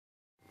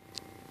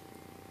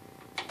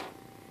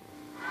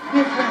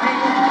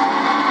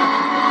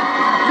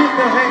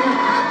your hand.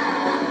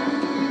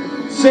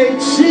 Say,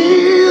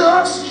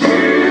 Jesus,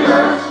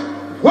 Jesus,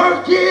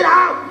 work it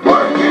out,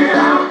 work it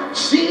out.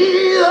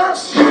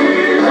 Jesus,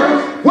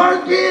 Jesus,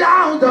 work it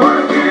out,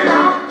 work it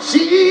out.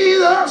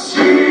 Jesus,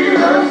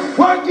 Jesus,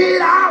 work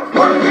it out,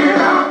 work it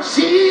out.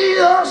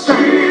 Jesus,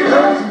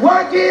 Jesus,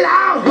 work it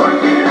out,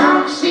 work it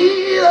out.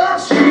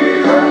 Jesus,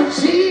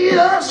 Jesus, Jesus,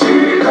 Jesus,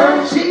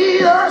 Jesus,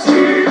 Jesus,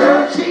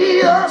 Jesus, Jesus, Jesus, Jesus,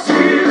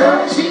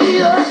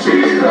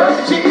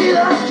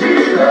 Jesus,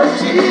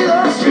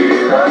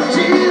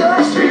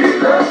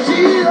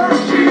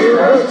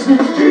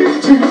 Jesus,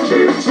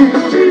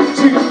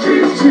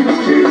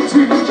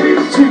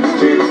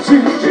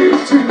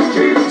 Jesus, Jesus,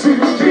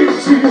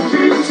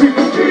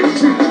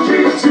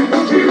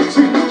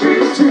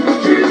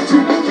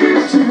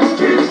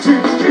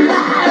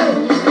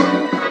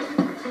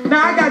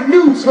 Now I got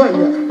news for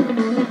you.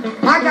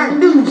 I got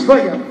news for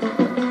you.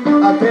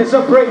 There's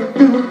a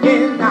breakthrough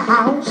in the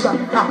house.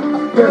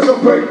 There's a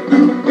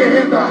breakthrough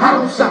in the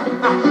house.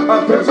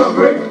 There's a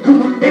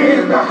breakthrough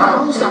in the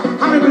house.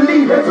 How many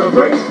believe there's a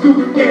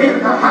breakthrough in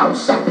the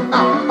house?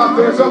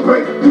 There's a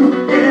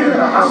breakthrough in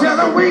the house. Tell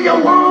them when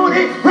you want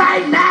it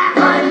right now.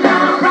 Right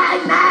now.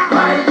 Right now.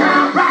 Right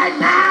now. Right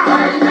now.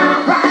 Right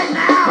now. Right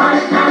now.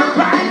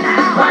 Right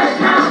now. Right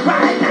now. Right now.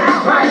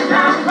 Right now. Right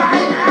now. Right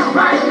now.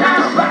 Right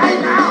now.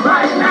 Right now.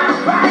 Right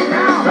now. Right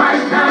now.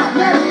 Right now.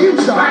 Let him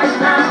use it. Right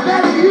now.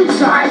 Let him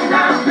use it. Right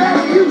now. Let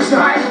him use it.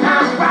 Right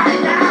now.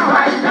 Right now.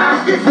 Right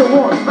now. If you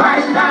want it.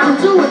 Right now.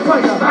 Do it for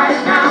you.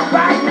 Right now.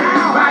 Right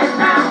now. Right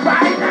now.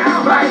 Right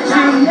now. Right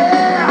now.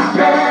 Yeah.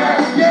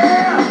 Yeah.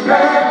 Yeah.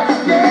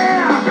 Yeah. Yeah.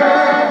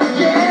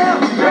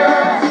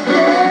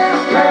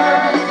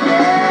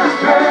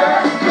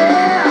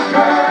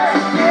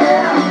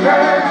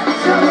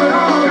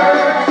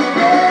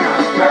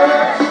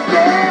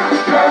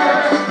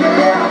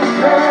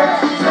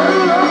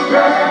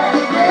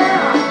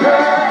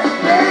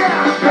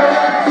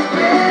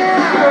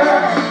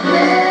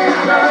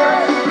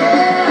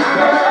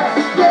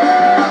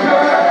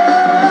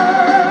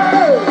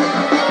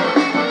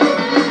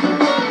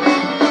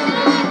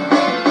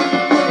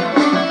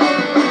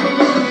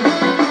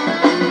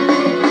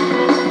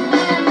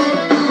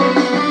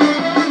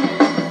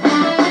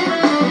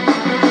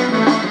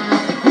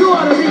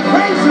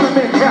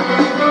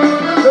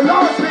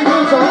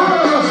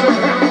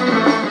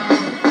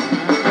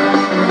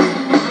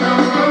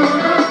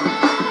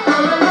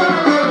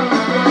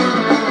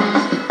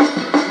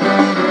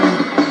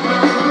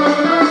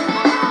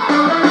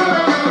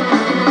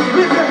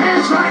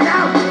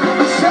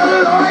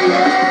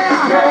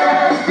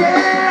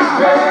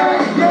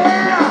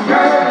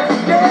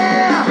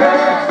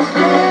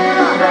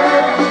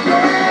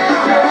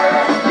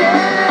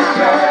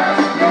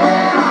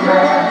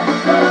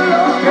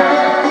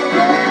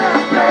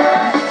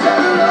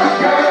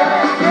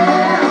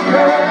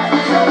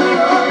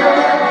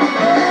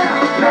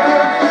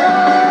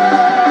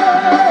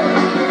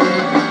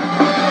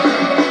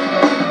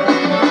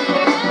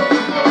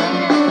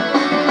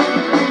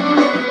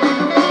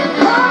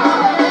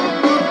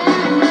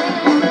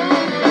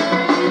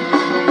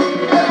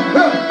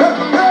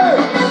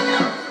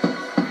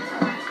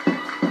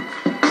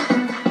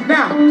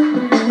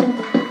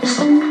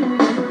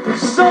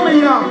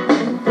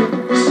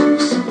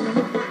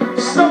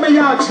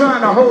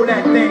 Trying to hold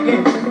that thing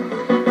in.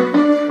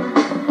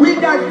 We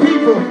got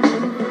people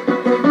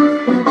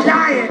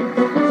dying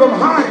from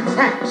heart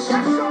attacks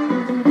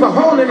for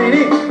holding it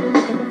in.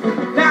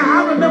 Now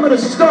I remember the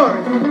story.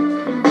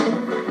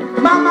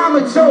 My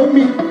mama told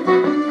me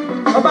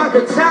about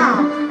the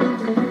time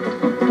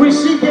when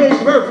she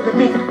gave birth to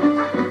me.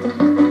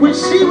 When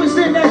she was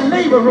in that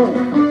labor room,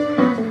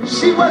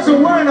 she wasn't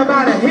worrying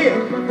about her hair.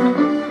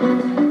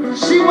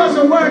 She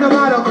wasn't worrying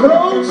about her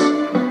clothes.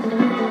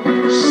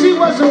 She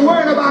wasn't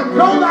worried about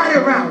nobody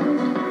around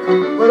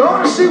her. But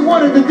all she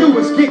wanted to do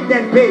was get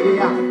that baby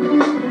out.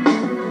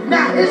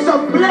 Now, it's a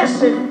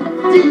blessing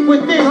deep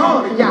within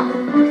all of y'all.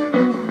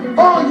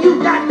 All you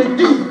got to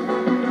do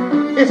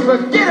is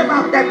forget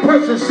about that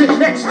person sitting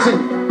next to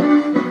you.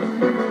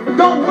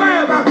 Don't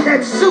worry about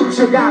that suit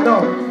you got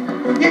on.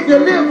 If you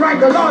live right,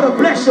 the Lord will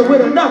bless you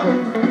with another.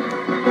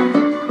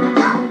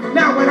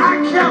 Now, when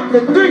I count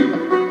to 3,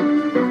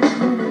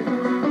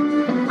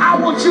 I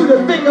want you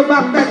to think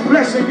about that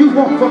blessing you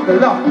want from the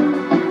Lord.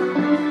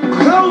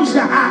 Close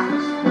your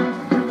eyes.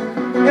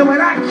 And when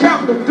I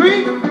count to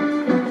 3,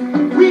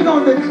 we're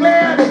going to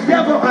declare the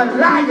devil a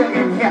liar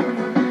in here.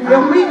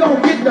 And we're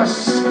going to get the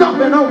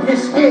stumping on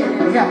his head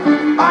in here.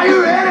 Are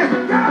you ready?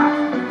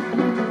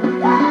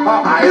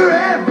 Are you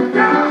ready?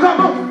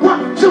 Come on.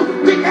 1,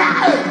 2, 3.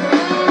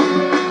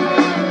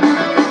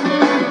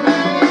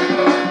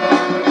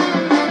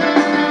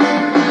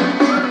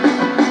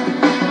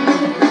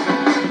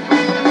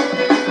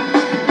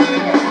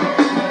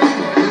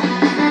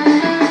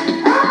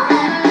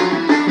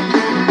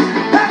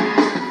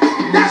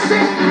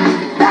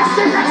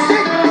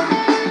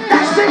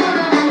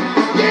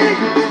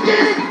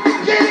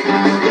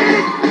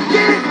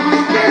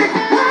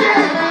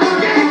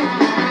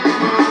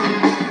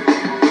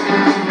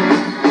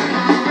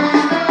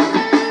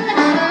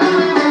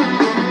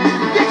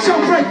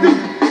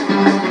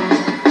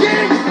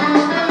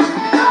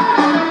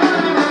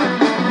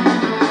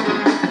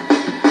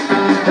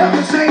 Help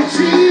me say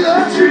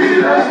Jesus,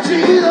 Jesus,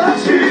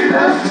 Jesus,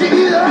 Jesus,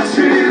 Jesus,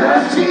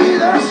 Jesus,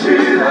 Jesus,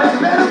 Jesus.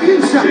 Let him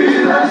use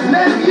you.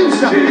 Let him use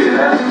you.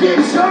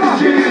 Get some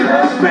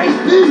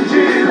breakthrough.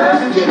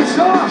 Get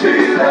some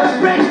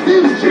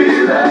breakthrough.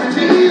 Jesus,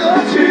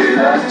 Jesus,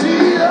 Jesus.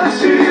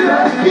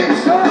 Get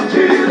some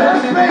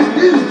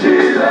breakthrough.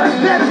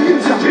 Let him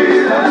use you.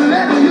 Let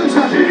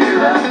him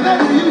use you.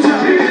 Let him use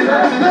you.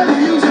 Let him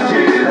use you.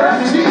 Jesus,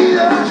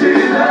 Jesus,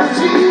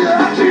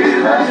 Jesus,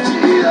 Jesus,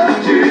 Jesus,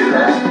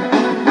 Jesus.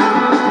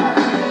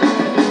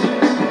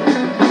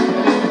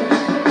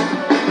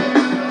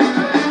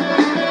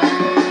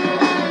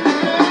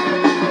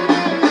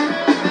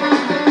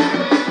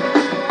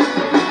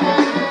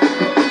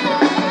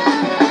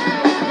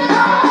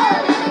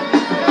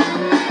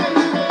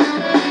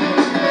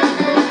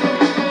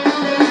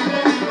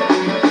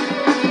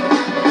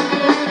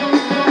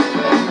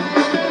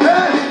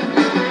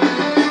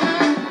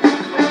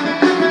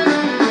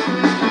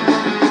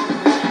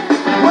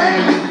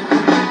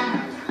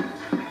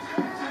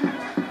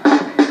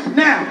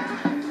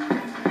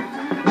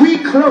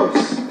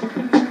 Close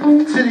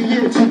to the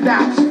year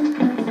 2000.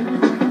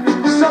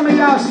 Some of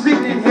y'all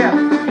sitting in here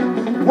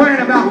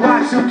worrying about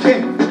Y2K.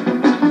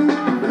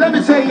 But let me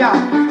tell y'all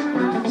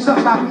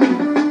something about me.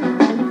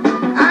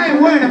 I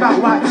ain't worrying about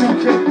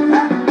Y2K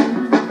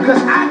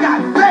because I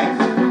got faith.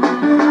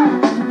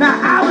 Now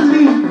I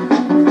believe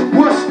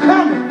what's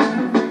coming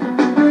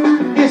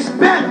is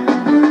better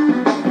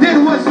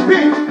than what's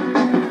been.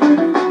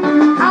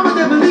 How would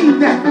they believe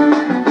that?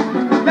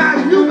 Now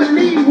you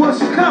believe what's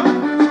coming.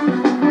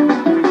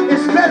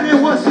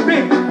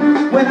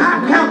 When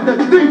I count to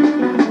 3,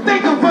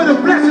 thank him for the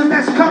blessings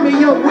that's coming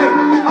your way.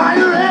 Are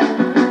you ready?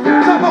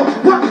 Come on,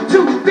 1,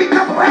 2, 3,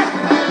 come on.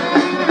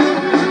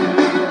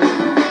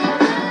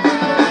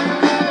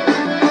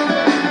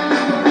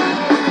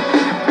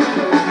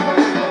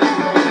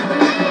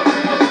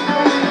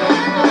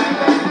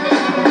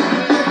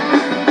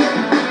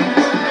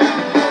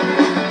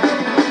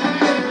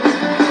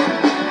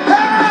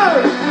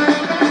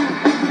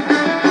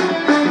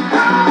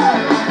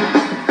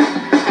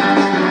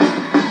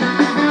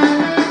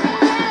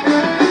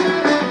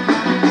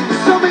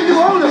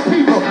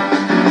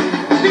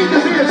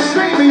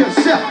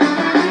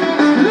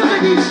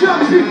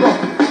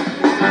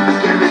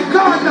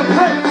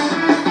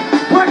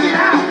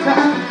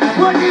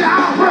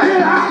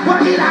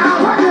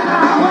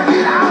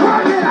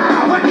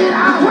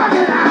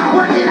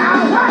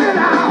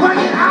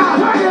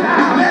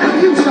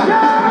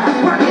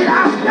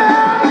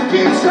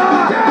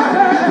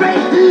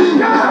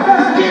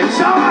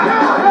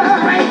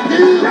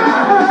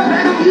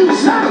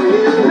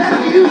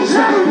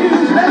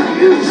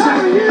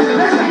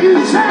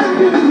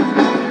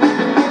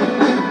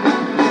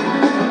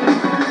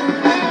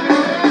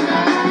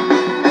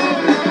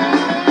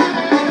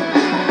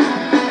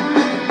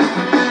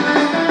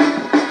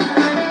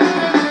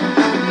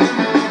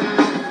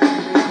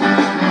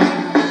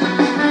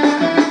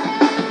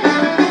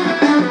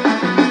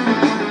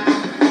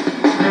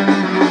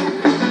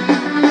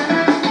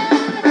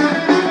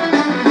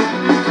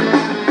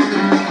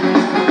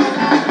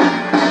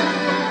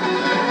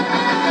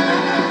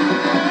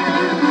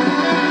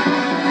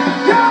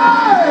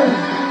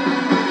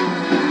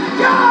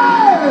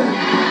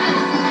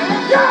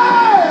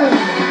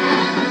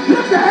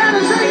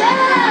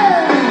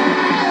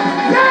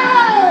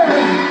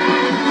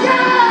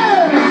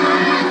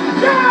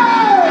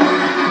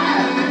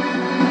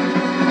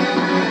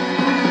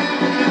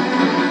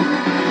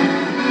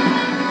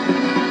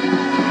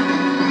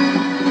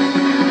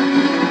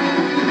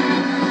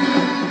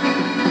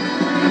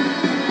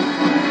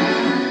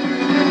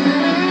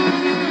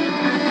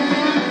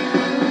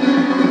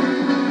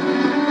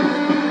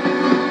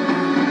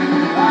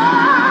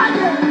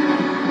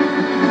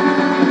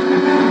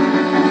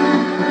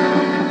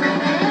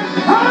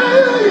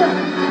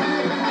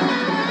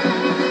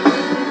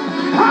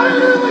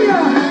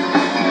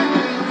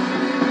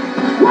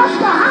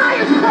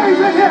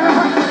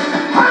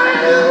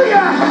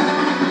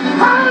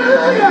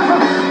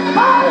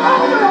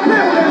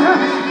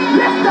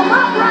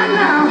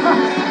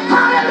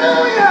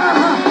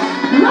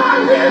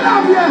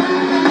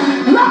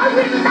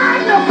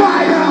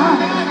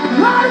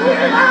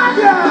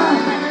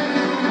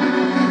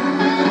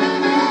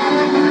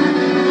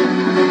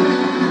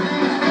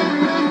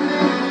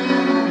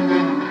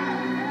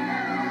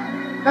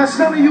 Now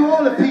some of you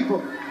older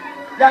people,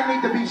 y'all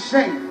need to be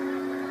shamed.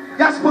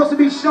 Y'all supposed to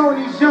be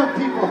showing these young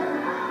people,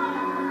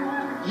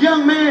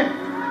 young man,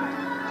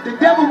 the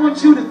devil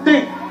wants you to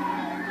think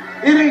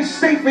it ain't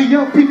safe for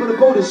young people to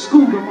go to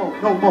school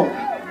no more.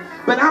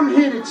 But I'm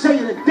here to tell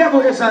you the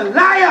devil is a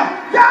liar.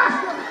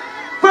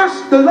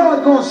 First, the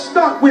Lord gonna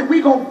start with,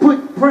 we gonna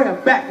put prayer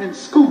back in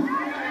school.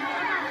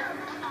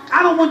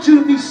 I don't want you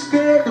to be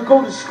scared to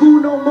go to school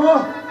no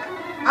more.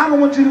 I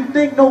don't want you to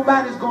think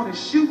nobody's gonna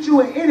shoot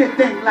you or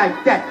anything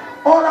like that.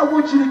 All I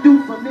want you to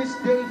do from this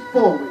day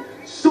forward,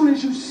 as soon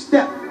as you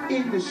step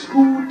in the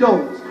school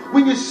doors,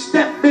 when you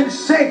step in,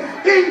 say,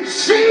 in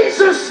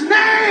Jesus'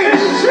 name. In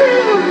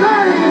Jesus'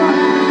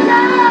 name.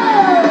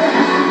 Yeah.